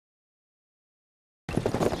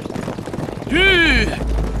去！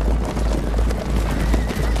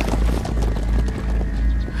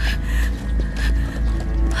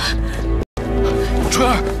春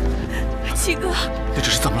儿，七哥，你这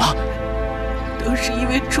是怎么了？都是因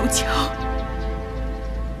为楚乔。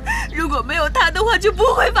如果没有他的话，就不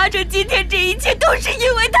会发生今天这一切，都是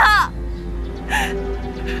因为他。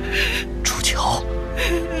楚乔，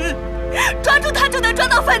抓住他就能抓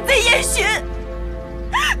到反贼燕洵，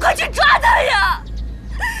快去抓他呀！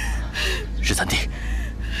十三弟，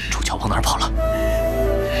楚乔往哪儿跑了？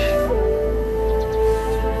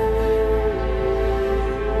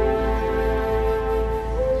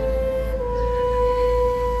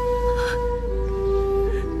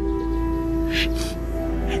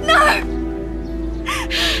那儿。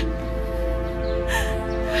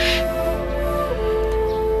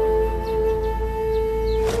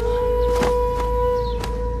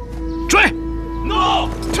追 ！No！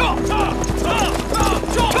 撤！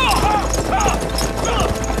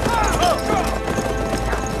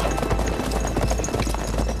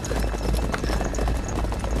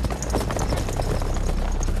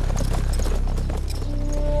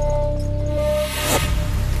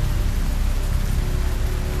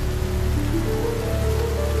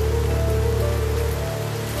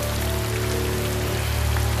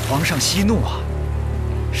皇上息怒啊！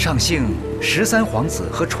上幸13皇子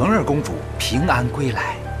和纯儿公主平安归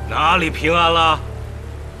来。哪里平安了？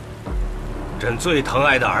朕最疼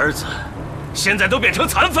爱的儿子，现在都变成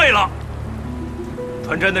残废了。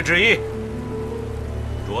传朕的旨意，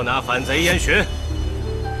捉拿反贼燕洵，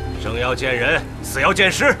生要见人，死要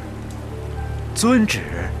见尸。遵旨。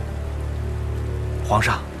皇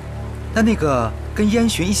上，那个跟燕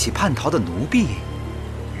洵一起叛逃的奴婢，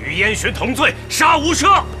与燕洵同罪，杀无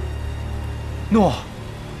赦。诺。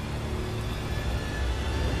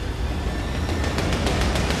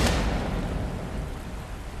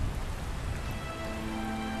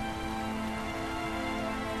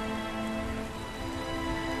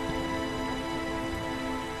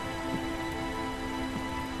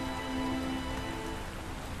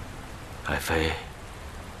爱妃，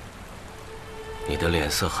你的脸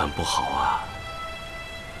色很不好啊。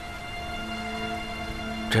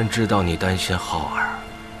朕知道你担心浩儿，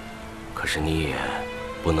可是你也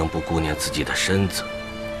不能不顾念自己的身子。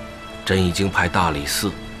朕已经派大理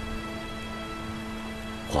寺、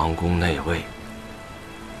皇宫内卫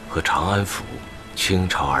和长安府倾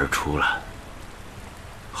巢而出了，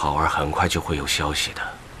浩儿很快就会有消息的。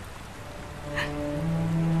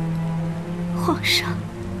皇上。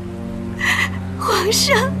皇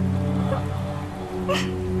上，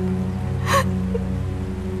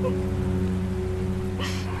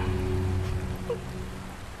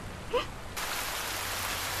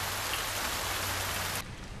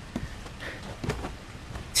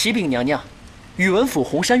启禀娘娘，宇文府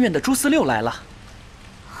洪山院的朱司六来了。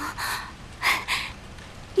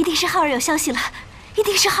一定是浩儿有消息了，一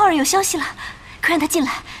定是浩儿有消息了，快让他进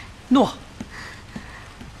来。诺。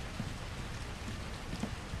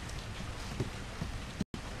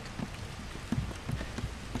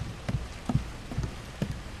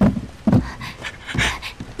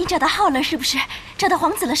找到浩了是不是？找到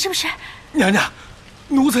皇子了是不是？娘娘，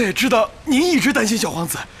奴才也知道您一直担心小皇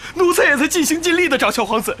子，奴才也在尽心尽力的找小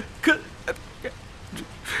皇子。可，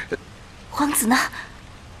皇子呢？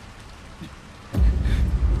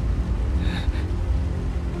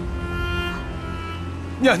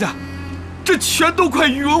娘娘，这全都怪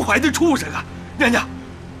宇文怀的畜生啊！娘娘，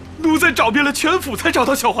奴才找遍了全府才找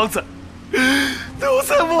到小皇子，奴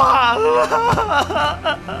才完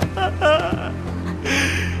了。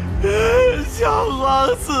小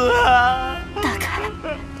皇子啊！打开！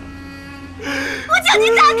我叫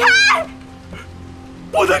你打开！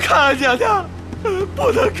不能看，娘娘，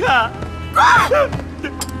不能看！滚！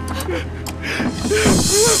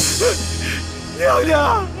娘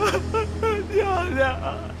娘，娘娘！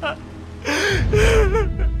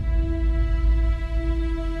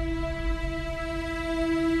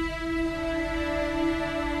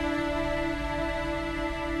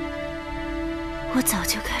我早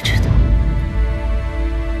就该知道，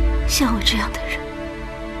像我这样的人，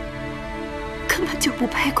根本就不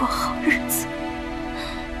配过好日子。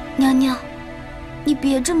娘娘，你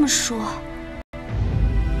别这么说。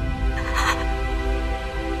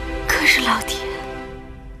可是老天，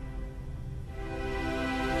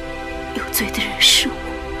有罪的人是我，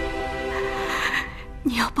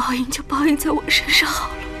你要报应就报应在我身上好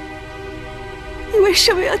了。你为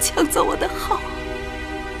什么要抢走我的好？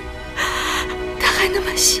还那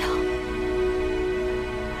么小，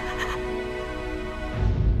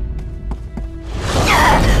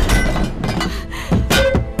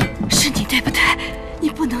是你对不对？你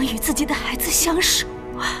不不能与自己的孩子相守，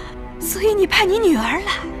所以你派你女儿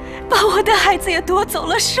来，把我的孩子也夺走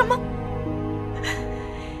了，是吗？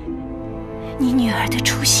你女儿的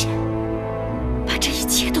出现，把这一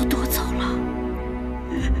切都夺走了。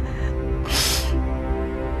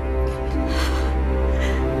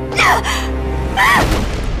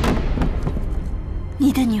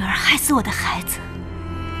你的女儿害死我的孩子，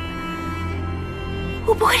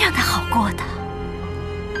我不会让她好过的。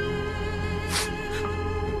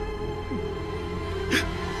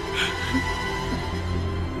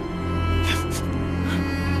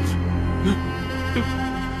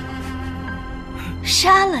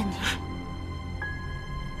杀了你，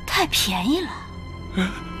太便宜了。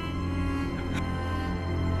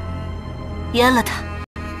阉了他。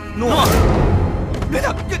诺。娘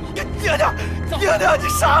娘，娘娘，你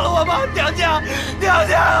杀了我吧！娘娘，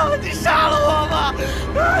你杀了我吧！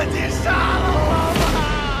你杀了我吧！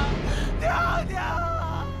娘娘。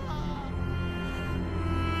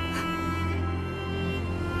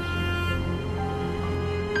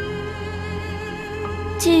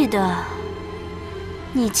记得，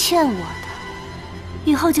你欠我的，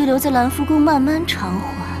以后就留在兰福宫慢慢偿还。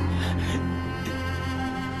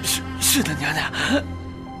是的，娘娘。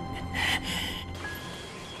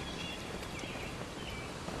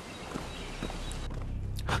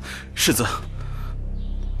世子，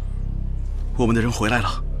我们的人回来了，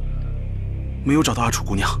没有找到阿楚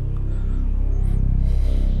姑娘。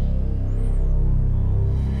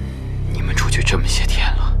你们出去这么些天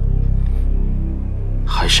了，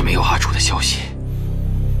还是没有阿楚的消息。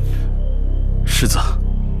世子，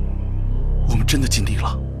我们真的尽力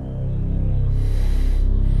了。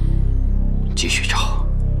继续找，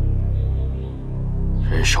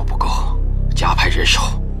人手不够，加派人手，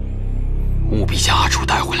务必将阿楚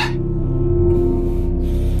带回来。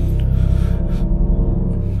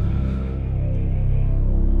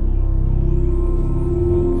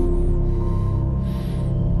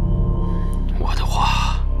我的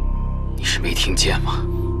话，你是没听见吗？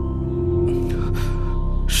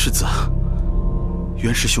世子，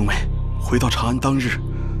袁氏兄妹回到长安当日，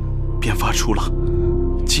便发出了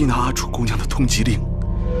缉拿阿楚姑娘的通缉令。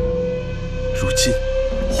如今，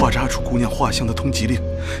画着阿楚姑娘画像的通缉令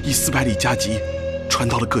以400里加急传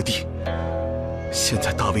到了各地。现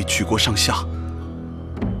在大魏举国上下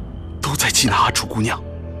都在缉拿阿楚姑娘。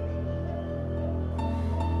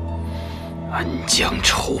恩将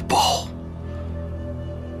仇报。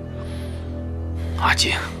阿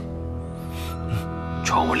景，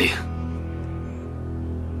传我令，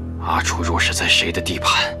阿楚若是在谁的地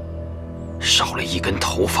盘少了一根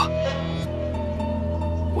头发，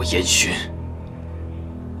我严巡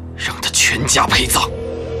让他全家陪葬。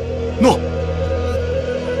诺。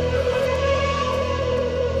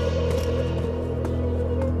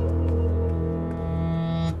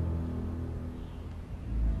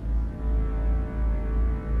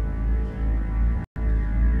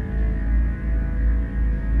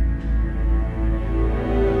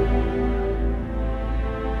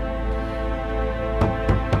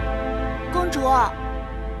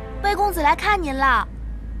魏公子来看您了。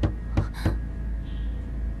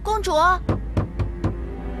公主，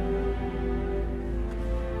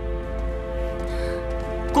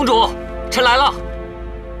公主，臣来了。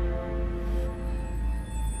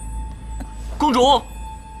公主，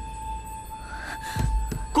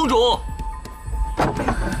公主，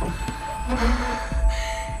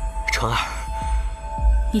纯儿，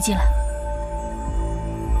你进来。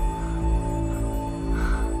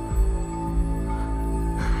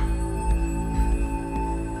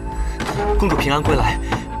公主平安归来，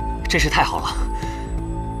真是太好了。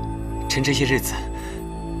臣这些日子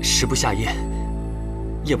食不下咽，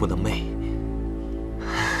夜不能寐。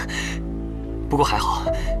不过还好，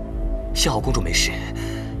幸好公主没事，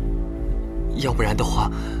要不然的话……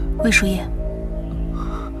魏叔夜，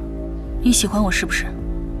你喜欢我是不是？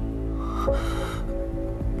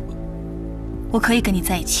我可以跟你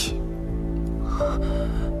在一起，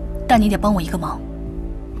但你得帮我一个忙。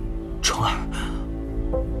纯儿。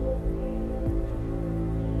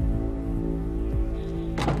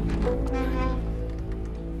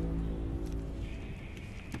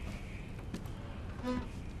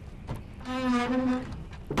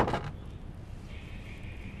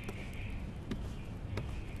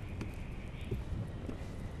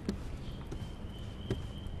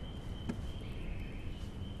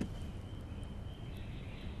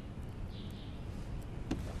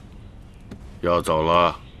要走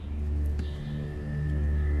了。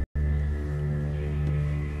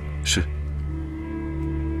是。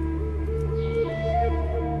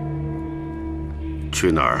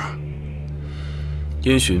去哪儿？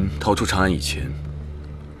燕巡逃出长安以前，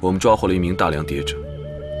我们抓获了一名大梁谍者，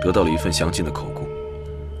得到了一份详尽的口供，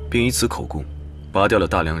并以此口供拔掉了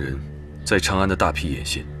大梁人在长安的大批眼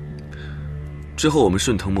线。之后，我们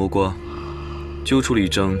顺藤摸瓜，揪出了一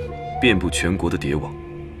张遍布全国的谍网。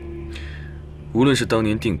无论是当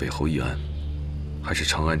年定北侯一案，还是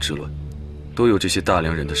长安之乱，都有这些大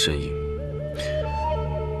梁人的身影。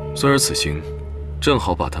孙儿此行，正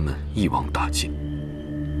好把他们一网打尽。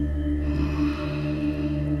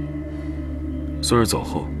孙儿走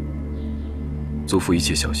后，祖父一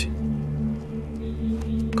切小心。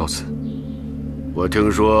告辞。我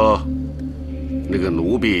听说，那个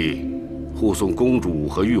奴婢护送公主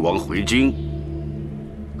和誉王回京，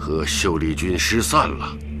和秀丽军失散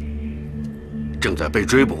了，正在被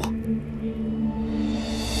追捕。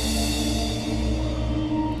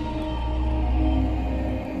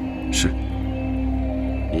是。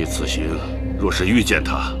你此行若是遇见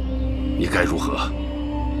她，你该如何？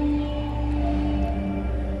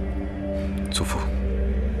祖父，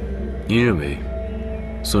您认为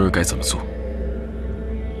孙儿该怎么做？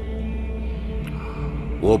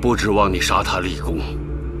我不指望你杀他立功，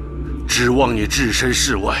指望你置身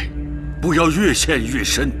事外，不要越陷越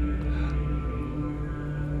深。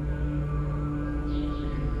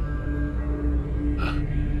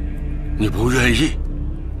你不愿意？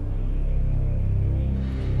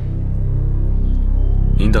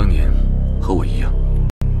您当年和我一样，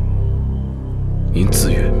您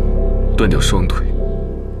自愿断掉双腿，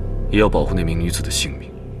也要保护那名女子的性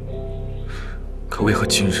命。可为何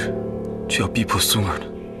今日却要逼迫孙儿呢？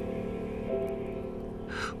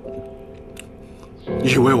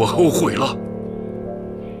你以为我后悔了？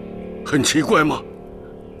很奇怪吗？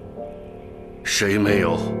谁没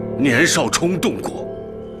有年少冲动过，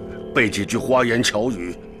被几句花言巧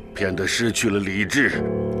语骗得失去了理智，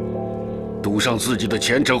赌上自己的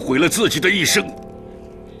前程，毁了自己的一生，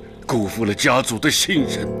辜负了家族的信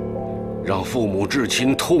任，让父母至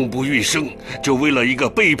亲痛不欲生，就为了一个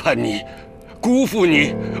背叛你、辜负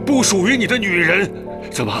你、不属于你的女人，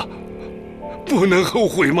怎么不能后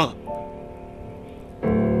悔吗？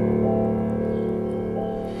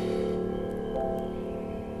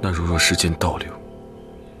那如若时间倒流，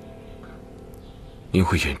您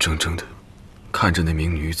会眼睁睁地看着那名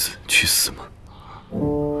女子去死吗？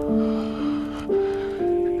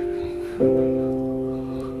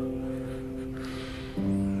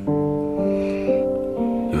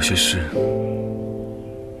有些事，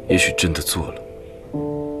也许真的做了，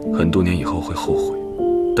很多年以后会后悔；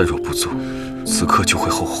但若不做，此刻就会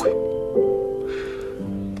后悔。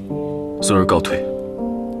孙儿告退。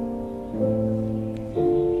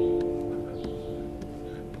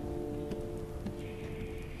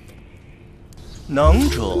能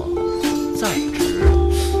者在职，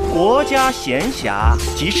国家闲暇，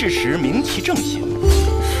即是时明其正行。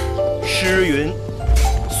诗云：“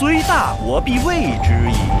虽大我必畏之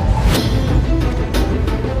矣。”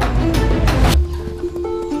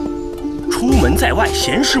出门在外，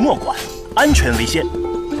闲事莫管，安全为先。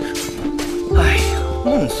哎呀，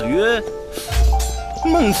孟子曰：“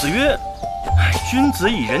君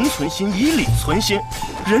子以仁存心，以礼存心。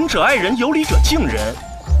仁者爱人，有礼者敬人。”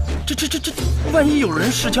这，万一有人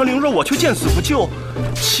恃强凌弱，我却见死不救，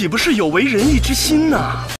岂不是有违仁义之心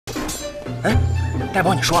呐？哎，大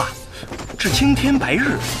宝，你说啊，这青天白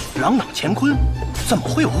日，朗朗乾坤，怎么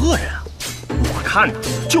会有恶人啊？我看呢，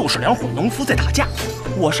就是两伙农夫在打架，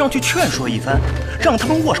我上去劝说一番，让他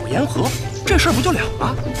们握手言和，这事儿不就了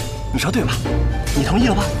了？你说对吧？你同意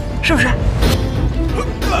了吧？是不是？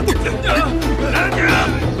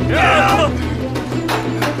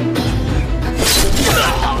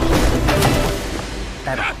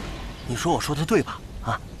大宝，你说我说的对吧？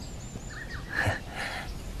啊？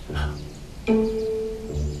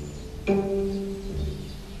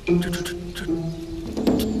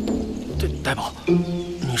这，大宝，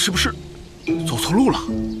你是不是走错路了？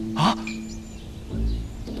啊？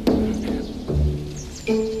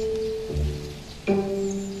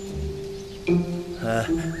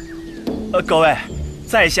各位，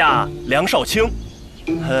在下梁少卿，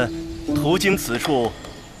途经此处，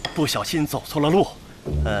不小心走错了路。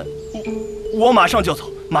我马上就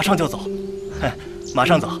走，马上就走，马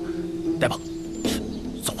上走。大宝，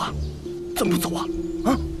走啊！怎么不走啊？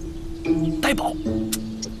啊！大宝，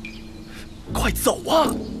快走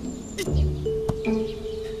啊！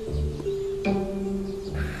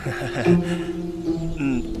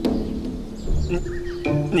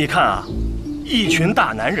你看啊，一群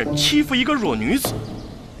大男人欺负一个弱女子，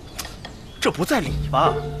这不在理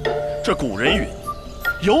吧？这古人云：“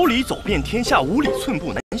有理走遍天下，无理寸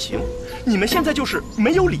步难行。”你们现在就是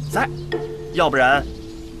没有理在，要不然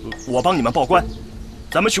我帮你们报官，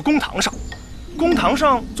咱们去公堂上，公堂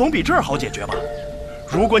上总比这儿好解决吧？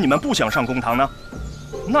如果你们不想上公堂呢，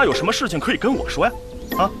那有什么事情可以跟我说呀？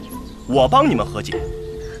啊，我帮你们和解。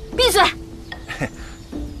闭嘴！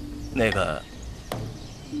那个，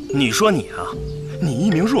你说你啊，你一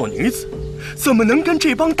名弱女子，怎么能跟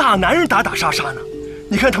这帮大男人打打杀杀呢？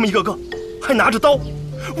你看他们一个个还拿着刀，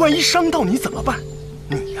万一伤到你怎么办？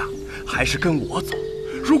你呀，还是跟我走。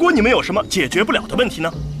如果你们有什么解决不了的问题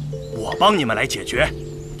呢，我帮你们来解决。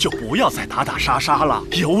就不要再打打杀杀了，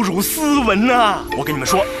有辱斯文呐！我跟你们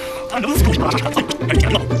说，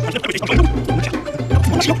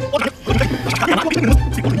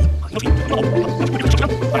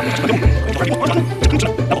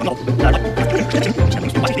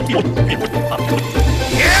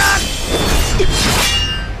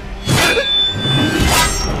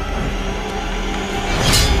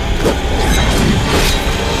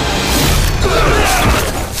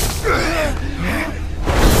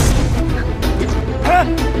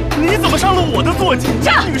你怎么上了我的坐骑？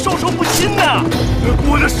女授受不亲呐！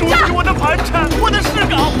我的书籍，我的盘缠，我的诗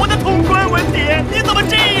稿，我的通关文牒，你怎么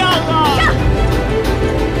这样啊？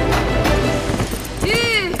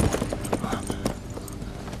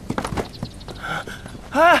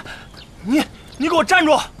哎，你给我站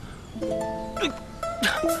住！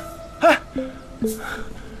哎，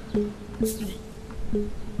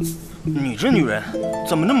你这女人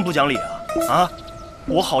怎么那么不讲理啊？啊，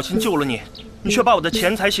我好心救了你。你却把我的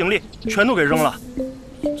钱财行李全都给扔了，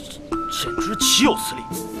简直岂有此理！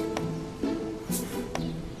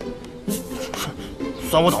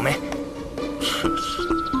算我倒霉。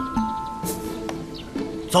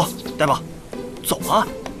走，呆宝，走啊！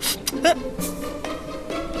哎，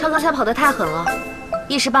他刚才跑得太狠了，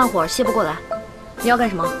一时半会儿歇不过来。你要干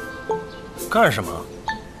什么？干什么？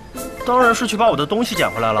当然是去把我的东西捡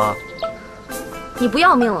回来了。你不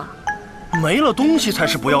要命了？没了东西才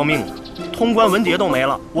是不要命的。通关文牒都没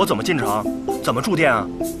了，我怎么进城？怎么住店啊？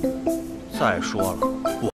再说了，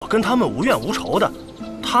我跟他们无怨无仇的，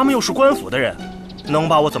他们又是官府的人，能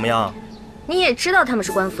把我怎么样？你也知道他们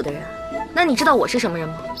是官府的人，那你知道我是什么人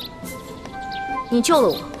吗？你救了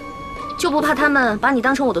我，就不怕他们把你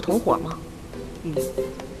当成我的同伙吗？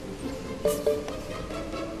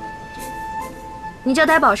你叫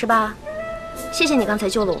呆宝是吧？谢谢你刚才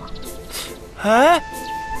救了我。哎，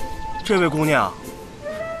这位姑娘。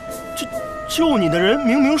救你的人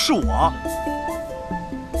明明是我，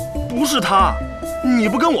不是他。你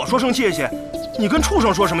不跟我说声谢谢，你跟畜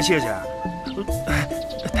生说什么谢谢？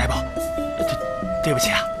呆宝，对不起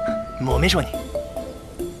啊，我没说你。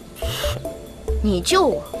你救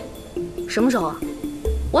我？什么时候啊？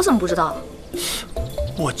我怎么不知道？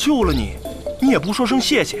我救了你，你也不说声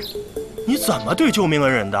谢谢，你怎么对救命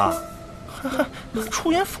恩人的？还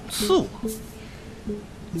出言讽刺我？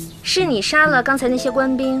是你杀了刚才那些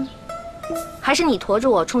官兵？还是你驮着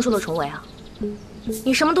我冲出了重围啊？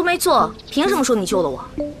你什么都没做，凭什么说你救了我？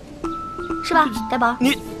是吧，呆宝？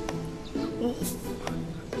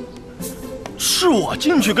是我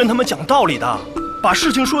进去跟他们讲道理的，把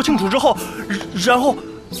事情说清楚之后，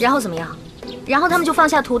然后怎么样？然后他们就放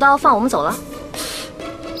下屠刀，放我们走了。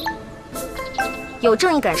有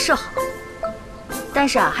正义感是好，但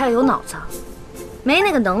是啊，还要有脑子，没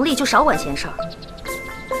那个能力就少管闲事儿。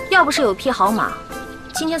要不是有匹好马，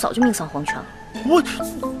今天早就命丧黄泉了。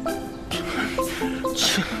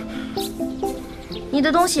你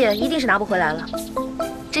的东西一定是拿不回来了，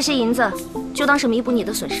这些银子就当是弥补你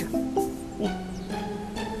的损失。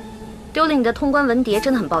丢了你的通关文牒，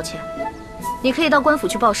真的很抱歉。你可以到官府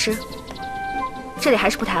去报失，这里还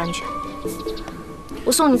是不太安全。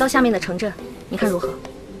我送你到下面的城镇，你看如何？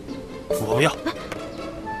我不要。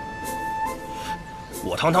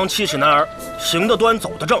我堂堂7尺男儿，行得端，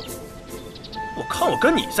走得正。我看我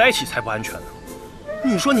跟你在一起才不安全呢。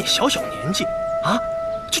你说你小小年纪啊，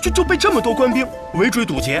就被这么多官兵围追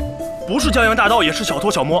堵截，不是江洋大盗也是小偷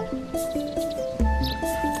小摸。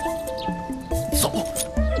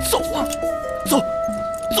走啊，走！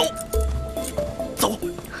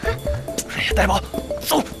哎呀，呆宝，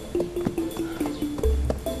走！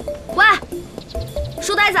喂，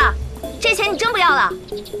书呆子，这钱你真不要了？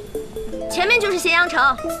前面就是咸阳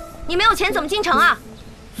城，你没有钱怎么进城啊？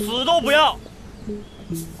死都不要！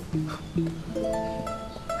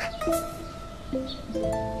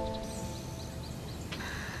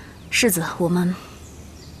世子，我们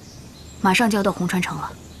马上就要到红川城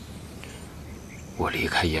了。我离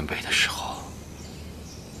开燕北的时候，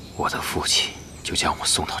我的父亲就将我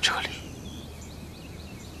送到这里。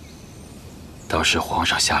当时皇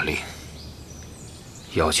上下令，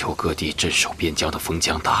要求各地镇守边疆的封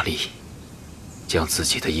疆大吏，将自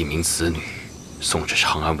己的一名子女送至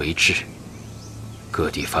长安为质。各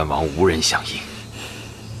地藩王无人响应，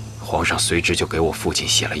皇上随之就给我父亲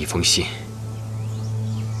写了一封信。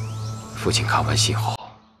父亲看完信后，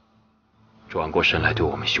转过身来对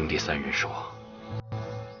我们兄弟3人说：“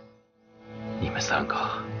你们3个，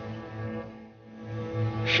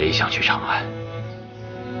谁想去长安，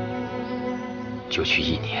就去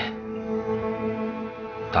1年。”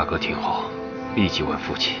大哥听后，立即问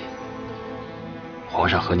父亲：“皇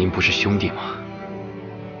上和您不是兄弟吗？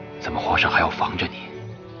怎么皇上还要防着你？”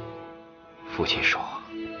父亲说：“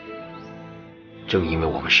正因为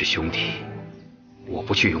我们是兄弟，我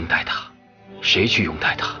不去拥戴他，谁去拥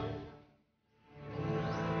戴他？”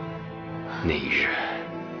那一日，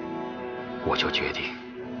我就决定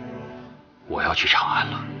我要去长安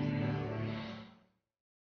了，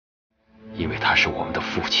因为他是我们的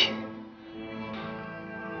父亲。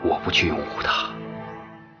我不去拥护他，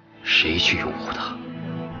谁去拥护他？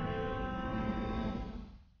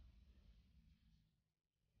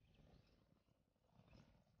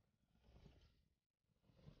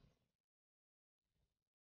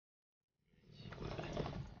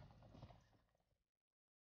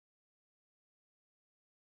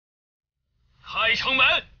开城门！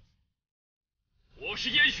我是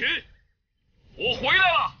燕洵，我回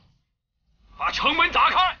来了，把城门打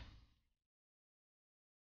开。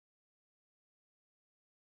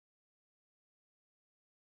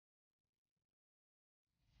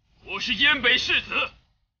我是燕北世子，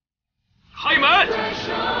开门！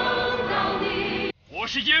我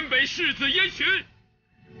是燕北世子燕洵，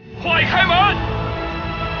快开门！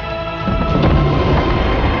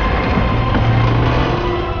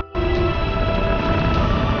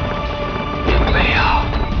燕北啊，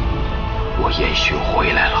我燕洵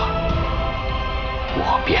回来了，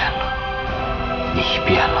我变了，你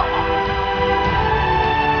变了吗？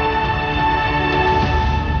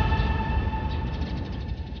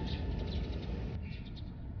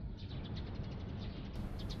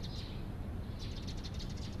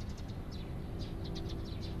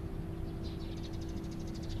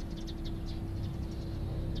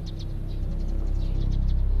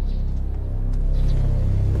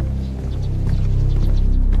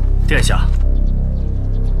殿下，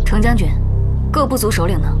程将军，各部族首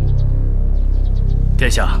领呢？殿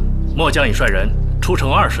下，末将已率人出城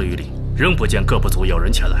20余里，仍不见各部族有人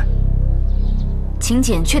前来。请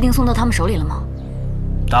柬确定送到他们手里了吗？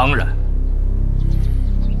当然。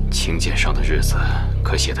请柬上的日子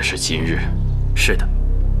可写的是今日？是的。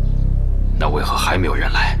那为何还没有人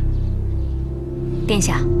来？殿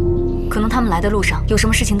下，可能他们来的路上有什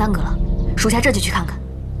么事情耽搁了，属下这就去看看。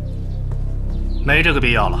没这个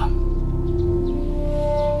必要了。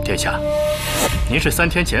殿下，您是3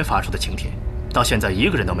天前发出的请帖，到现在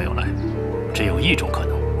1个人都没有来，只有一种可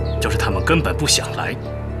能，就是他们根本不想来。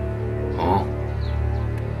哦，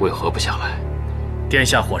为何不想来？殿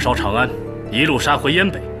下火烧长安，一路杀回燕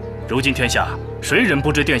北，如今天下谁人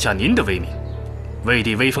不知殿下您的威名？魏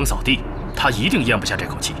帝威风扫地，他一定咽不下这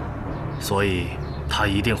口气，所以他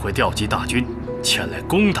一定会调集大军前来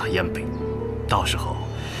攻打燕北。到时候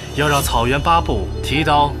要让草原8部提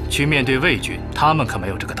刀去面对魏军，他们可没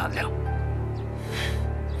有这个胆量。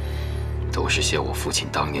都是些我父亲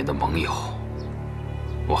当年的盟友，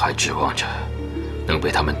我还指望着能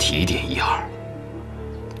被他们提点1、2。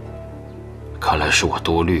看来是我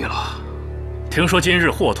多虑了。听说今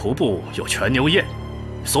日霍图部有全牛宴，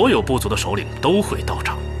所有部族的首领都会到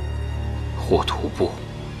场。霍图部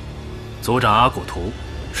族长阿古图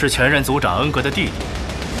是前任族长恩格的弟弟。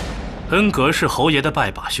恩格是侯爷的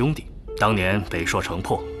拜把兄弟，当年北朔城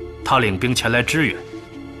破，他领兵前来支援，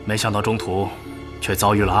没想到中途却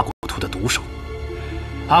遭遇了阿古图的毒手。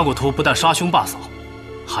阿古图不但杀兄霸嫂，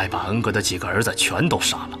还把恩格的几个儿子全都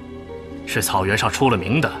杀了，是草原上出了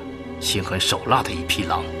名的心狠手辣的一匹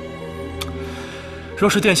狼。若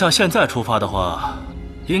是殿下现在出发的话，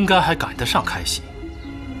应该还赶得上开席。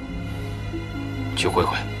去会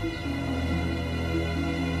会。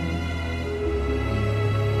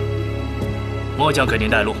末将给您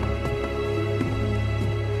带路。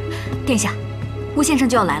殿下，吴先生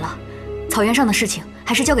就要来了，草原上的事情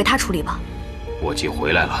还是交给他处理吧。我既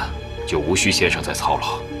回来了，就无需先生再操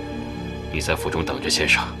劳。你在府中等着先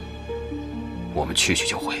生，我们去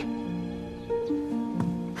就回。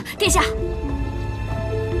殿下。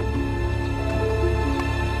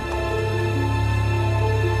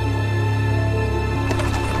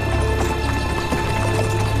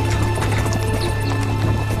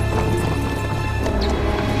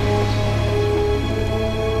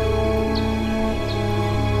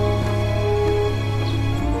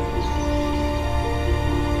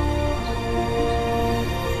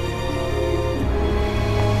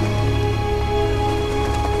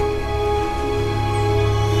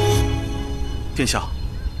殿下，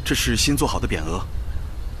这是新做好的匾额。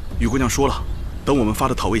雨姑娘说了，等我们发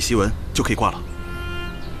了讨魏檄文就可以挂了。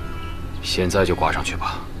现在就挂上去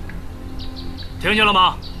吧。听见了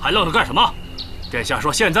吗？还愣着干什么？殿下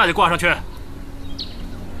说现在就挂上去。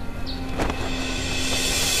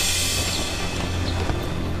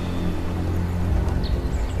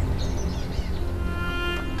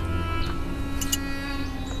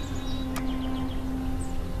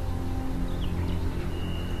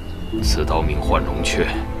此刀名唤龙雀，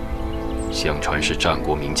相传是战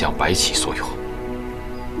国名将白起所有。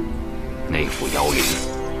内附妖灵，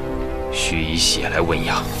需以血来温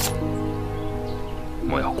养。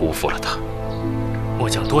莫要辜负了他。末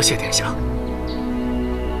将多谢殿下。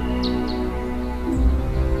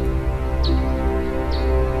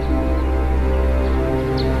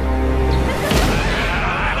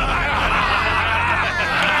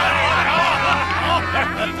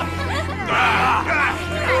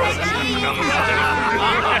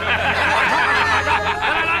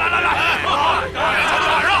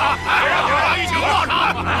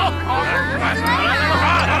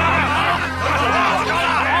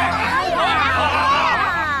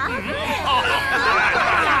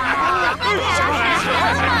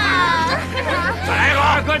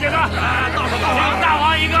哥几个，敬大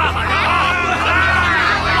王一个！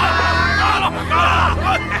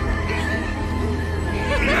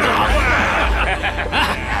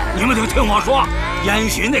你们就听我说，燕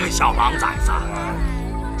洵那个小狼崽子，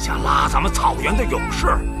想拉咱们草原的勇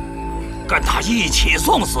士，跟他一起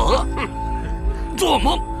送死，做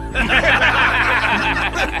梦！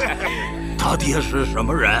他爹是什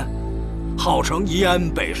么人？号称燕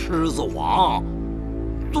北狮子王。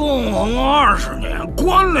纵横20年，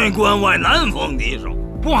关内关外，难逢敌手，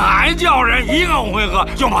不还叫人一个回合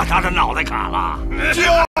就把他的脑袋砍了？就是。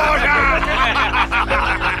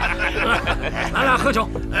来喝酒，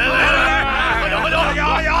喝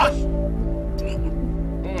酒！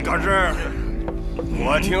可是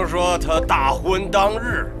我听说他大婚当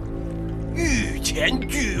日，御前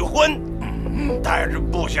拒婚，带着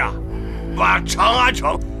部下把长安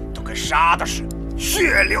城都给杀的是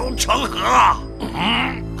血流成河。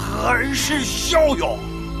何时骁勇？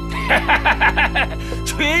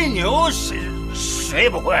吹牛谁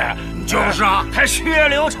不会？就是啊，还血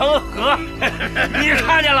流成河。你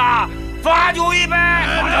看见了？罚酒一杯！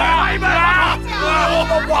罚一杯！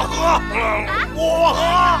我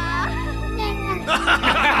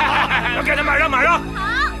喝！给他马上！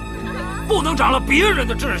不能长了别人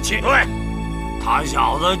的志气。对，他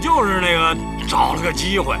小子就是那个找了个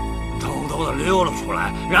机会，偷偷的溜了出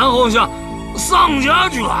来，然后像丧家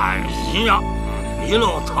犬一样，一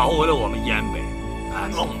路逃回了我们燕北。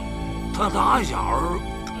他打小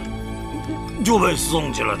就被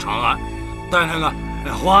送去了长安，在那个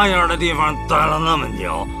花样的地方待了那么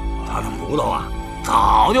久，他的骨头啊，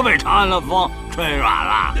早就被长安的风吹软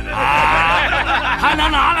了，还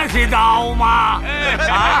能拿得起刀吗？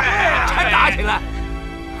真打起来，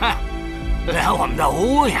连我们的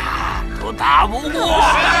乌鸦都打不过，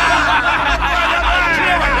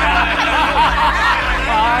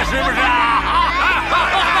是不是啊？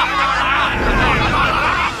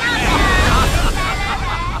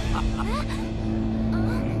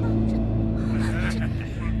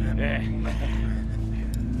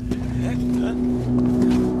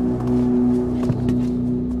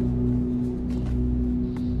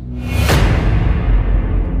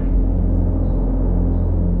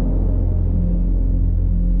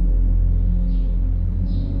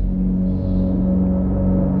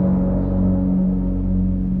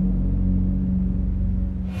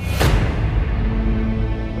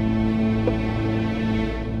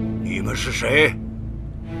是谁？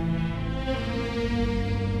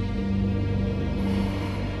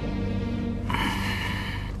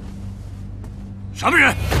什么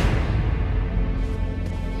人？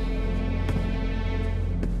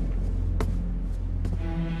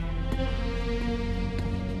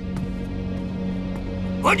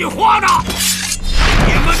我你活的！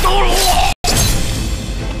你们都是我！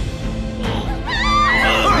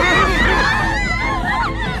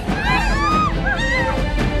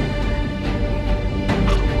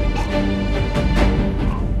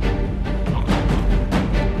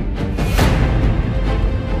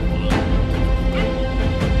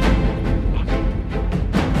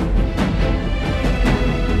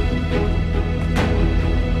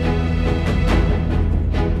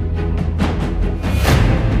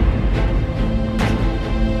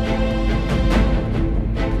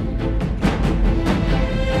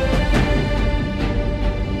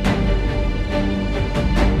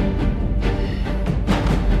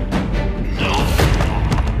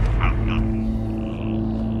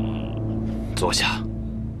坐下。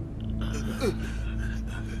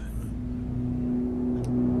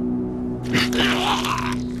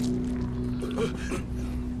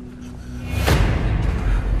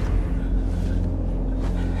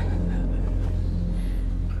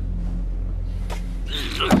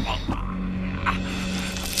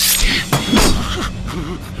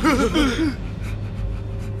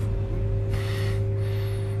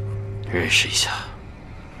认识一下，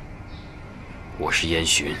我是燕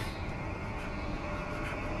洵，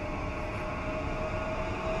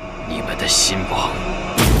你们的新王。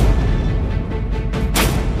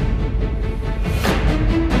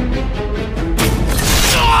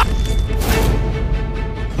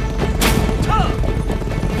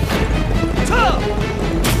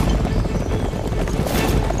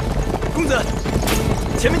公子，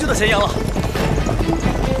前面就到咸阳了。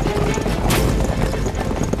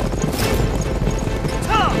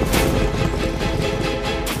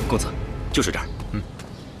公子，就是这儿。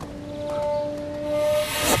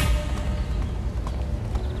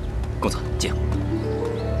公子，请。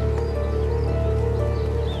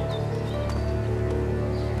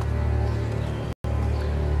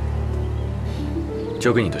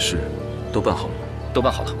交给你的事都办好了吗？都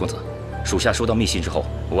办好了，公子。属下收到密信之后，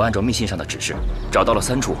我按照密信上的指示，找到了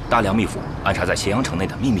3处大梁秘府安插在咸阳城内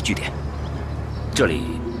的秘密据点。这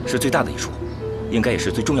里是最大的一处，应该也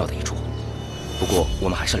是最重要的一处。不过我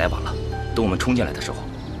们还是来晚了。等我们冲进来的时候，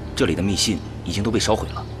这里的密信已经都被烧毁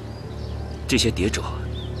了，这些谍者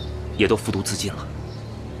也都服毒自尽了。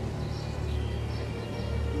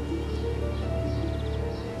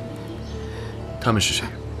他们是谁？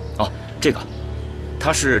哦，这个，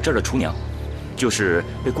她是这儿的厨娘，就是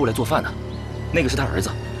被雇来做饭的。那个是他儿子，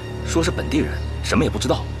说是本地人，什么也不知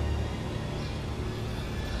道。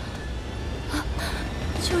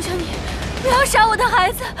求求你，不要杀我的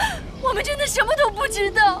孩子！我们真的什么都不知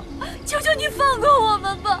道，求求你放过我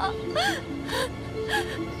们吧！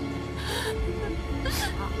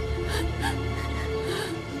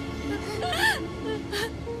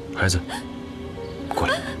孩子，过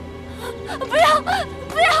来。不要！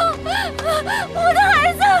不要！我的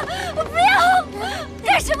孩子！不要！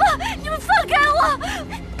干什么？你们放开我！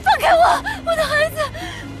放开我！我的孩子！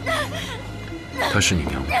她是你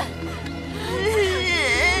娘吗？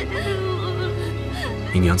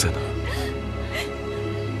你娘在哪？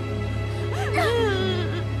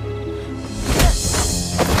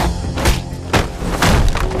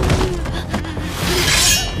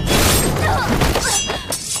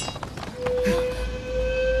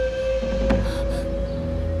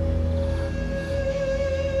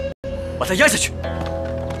把她压下去。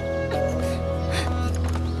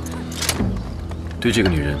对这个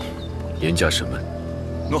女人严加审问。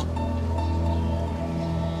诺。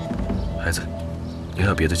孩子，你还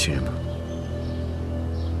有别的亲人吗？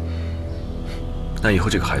那以后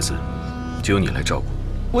这个孩子就由你来照顾。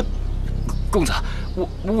公子，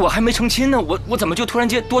我还没成亲呢，我怎么就突然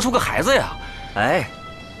间多出个孩子呀？哎，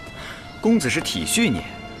公子是体恤你，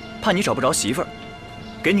怕你找不着媳妇儿，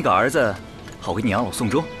给你个儿子，好给你养老送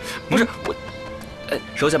终。不是我，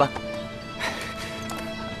收下吧。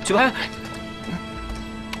去吧。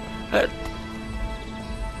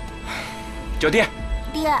叫爹。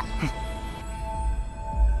爹。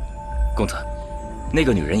公子，那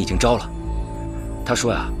个女人已经招了。她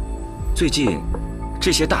说呀，最近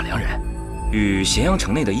这些大梁人与咸阳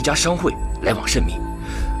城内的一家商会来往甚密，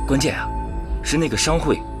关键啊是那个商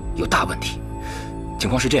会有大问题。情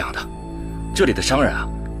况是这样的，这里的商人啊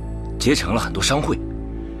结成了很多商会，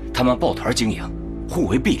他们抱团经营，互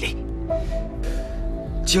为弊类。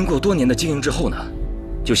经过多年的经营之后呢，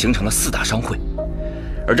就形成了4大商会，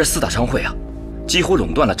而这4大商会啊几乎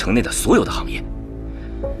垄断了城内的所有的行业。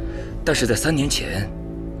但是在3年前，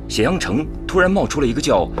咸阳城突然冒出了一个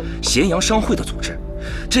叫咸阳商会的组织，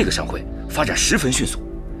这个商会发展十分迅速，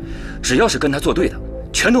只要是跟他作对的，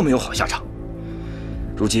全都没有好下场。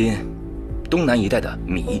如今，东南一带的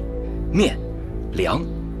米、面、粮、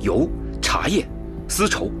油、茶叶、丝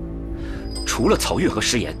绸，除了漕运和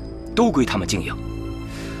食盐，都归他们经营。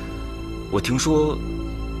我听说，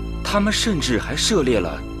他们甚至还涉猎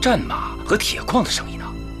了战马和铁矿的生意呢。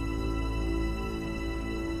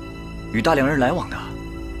与大梁人来往的，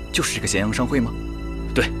就是这个咸阳商会吗？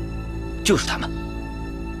对，就是他们。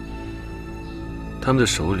他们的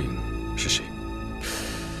首领是谁？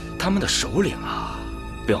他们的首领啊，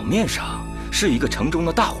表面上是一个城中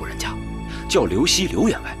的大户人家，叫刘熙刘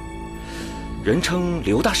员外，人称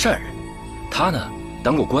刘大善人。他呢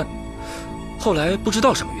当过官，后来不知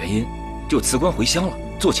道什么原因，就辞官回乡了，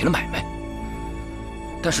做起了买卖。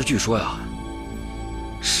但是据说呀，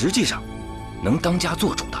实际上能当家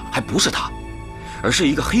做主的还不是他，而是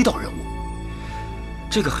一个黑道人物，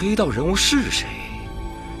这个黑道人物是谁，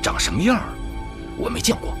长什么样，我没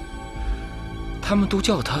见过。他们都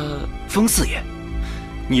叫他风四爷。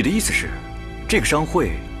你的意思是，这个商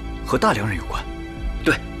会和大梁人有关？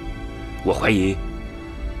对，我怀疑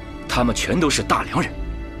他们全都是大梁人。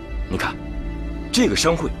你看，这个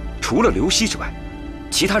商会除了刘希之外，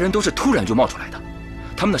其他人都是突然就冒出来的，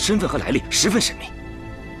他们的身份和来历十分神秘。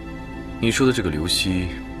你说的这个刘希，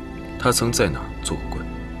他曾在哪儿做过官？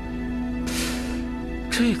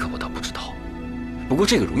这个我倒不知道，不过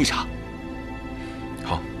这个容易查。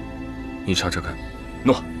好，你查查看。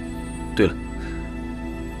诺。对了，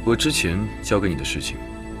我之前交给你的事情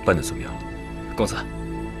办得怎么样了？公子，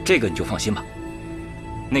这个你就放心吧。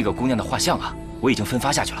那个姑娘的画像啊，我已经分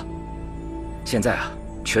发下去了。现在啊，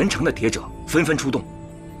全城的谍者纷纷出动，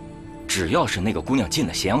只要是那个姑娘进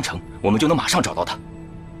了咸阳城，我们就能马上找到她。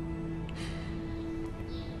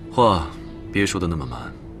话别说的那么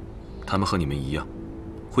满，他们和你们一样，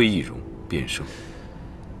会易容变声，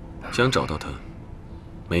想找到她，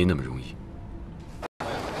没那么容易。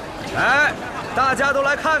哎，大家都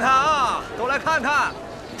来看看啊，都来看看，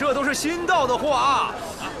这都是新到的货啊！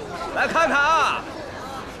来看看啊，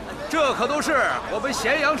这可都是我们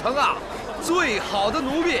咸阳城啊最好的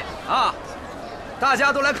奴婢啊！大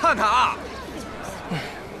家都来看看啊，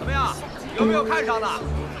怎么样？有没有看上的？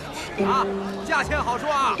啊，价钱好说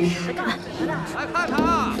啊！来看看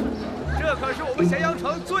啊，这可是我们咸阳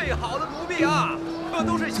城最好的奴婢啊，这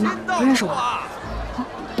都是新到的货啊！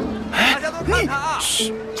大家都看看啊！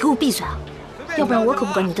嘘，给我闭嘴啊！要不然我可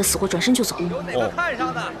不管你的死活，转身就走。有哪个看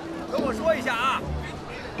上的，跟我说一下啊！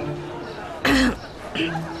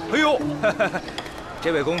哎呦，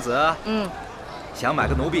这位公子，想买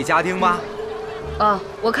个奴婢家丁吗？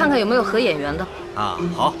我看看有没有合眼缘的。啊，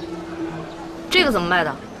好。这个怎么卖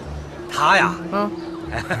的？他呀，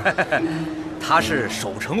他是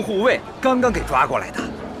守城护卫，刚刚给抓过来的，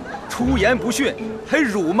出言不逊，还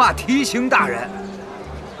辱骂提刑大人。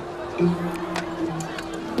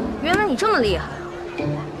原来你这么厉害，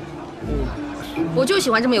我就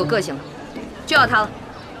喜欢这么有个性的，就要他了。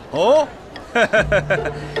哦，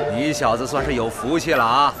你小子算是有福气了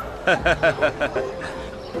啊！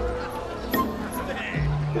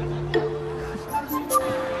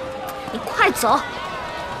你快走！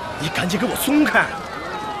你赶紧给我松开！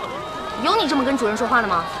有你这么跟主人说话的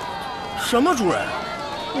吗？什么主人？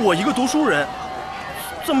我一个读书人，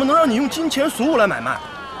怎么能让你用金钱俗物来买卖？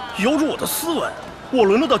有辱我的斯文！我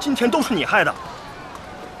沦落到今天都是你害的。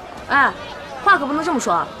哎，话可不能这么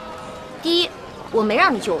说啊！第一，我没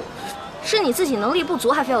让你救我，是你自己能力不足，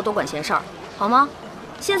还非要多管闲事儿，好吗？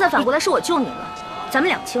现在反过来是我救你了，咱们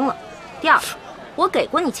两清了。第二，我给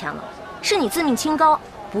过你钱了，是你自命清高，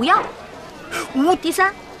不要。第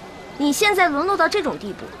三，你现在沦落到这种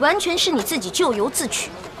地步，完全是你自己咎由自取，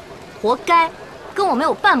活该，跟我没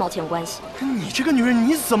有半毛钱关系。你这个女人，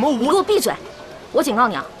你怎么……你给我闭嘴！我警告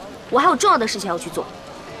你啊，我还有重要的事情要去做，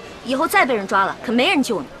以后再被人抓了，可没人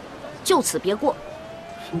救你，就此别过。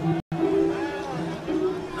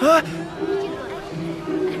哎，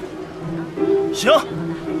行，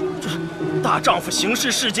这大丈夫行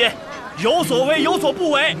事世间，有所为有所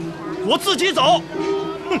不为，我自己走。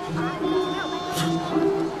哼。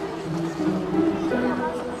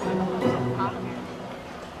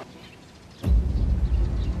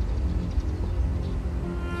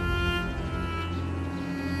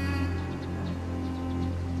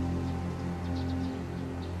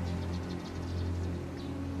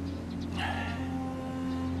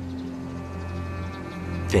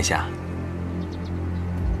殿下，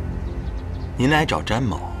您来找詹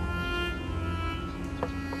某，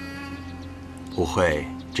不会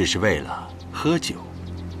只是为了喝酒、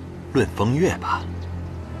论风月吧？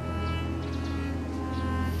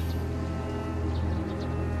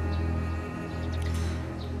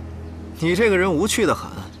你这个人无趣得很，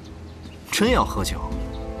真要喝酒，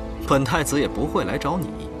本太子也不会来找你。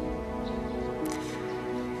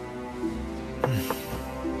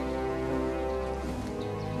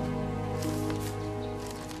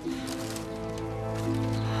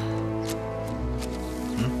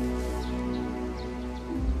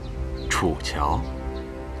楚乔，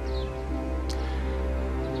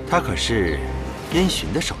他可是燕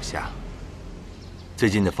洵的手下，最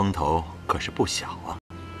近的风头可是不小啊。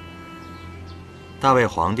大魏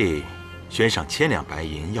皇帝悬赏1000两白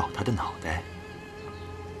银要他的脑袋，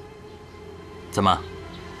怎么，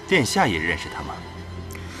殿下也认识他吗？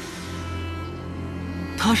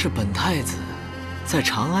他是本太子在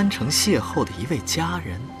长安城邂逅的一位佳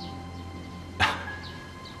人。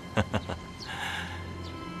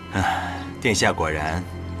殿下果然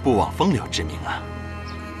不枉风流之名啊！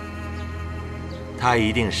他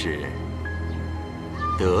一定是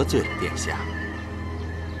得罪了殿下，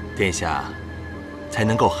殿下才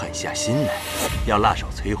能够狠下心来，要辣手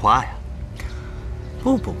摧花呀。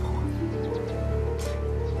不，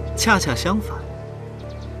恰恰相反，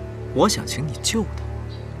我想请你救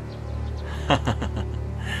他。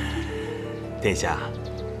殿下，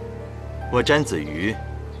我詹子瑜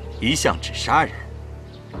一向只杀人，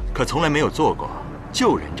可从来没有做过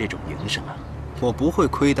救人这种营生啊。我不会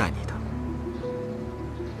亏待你的。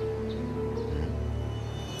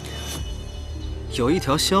有一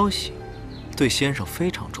条消息，对先生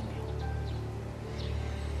非常重要。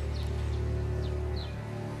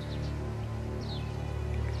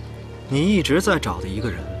你一直在找的一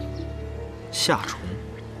个人，夏虫。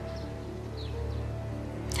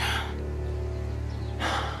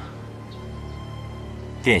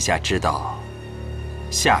殿下知道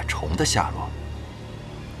夏虫的下落？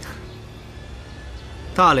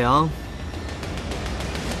大梁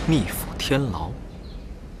密府天牢。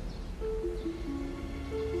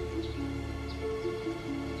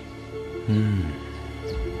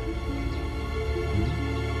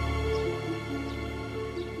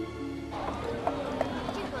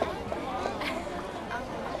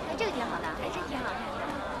这个挺好的，这挺好看。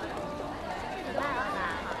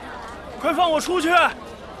快放我出去！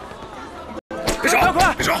别手！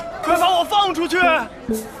快！别手！快把我放出去！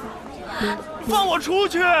放我出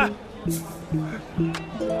去！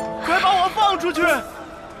快把我放出去！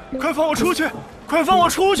快放我出去！快放我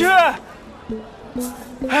出去！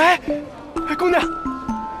哎，姑娘，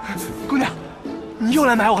姑娘，你又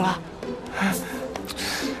来买我了？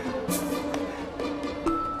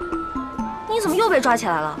你怎么又被抓起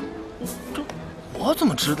来了？我怎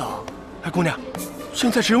么知道？哎，姑娘，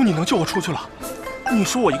现在只有你能救我出去了。你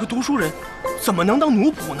说我一个读书人，怎么能当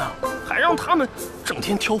奴仆呢？还让他们整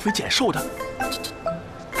天挑肥拣瘦的。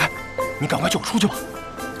哎，你赶快救我出去吧！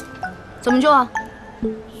怎么救啊？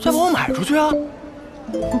再把我买出去啊！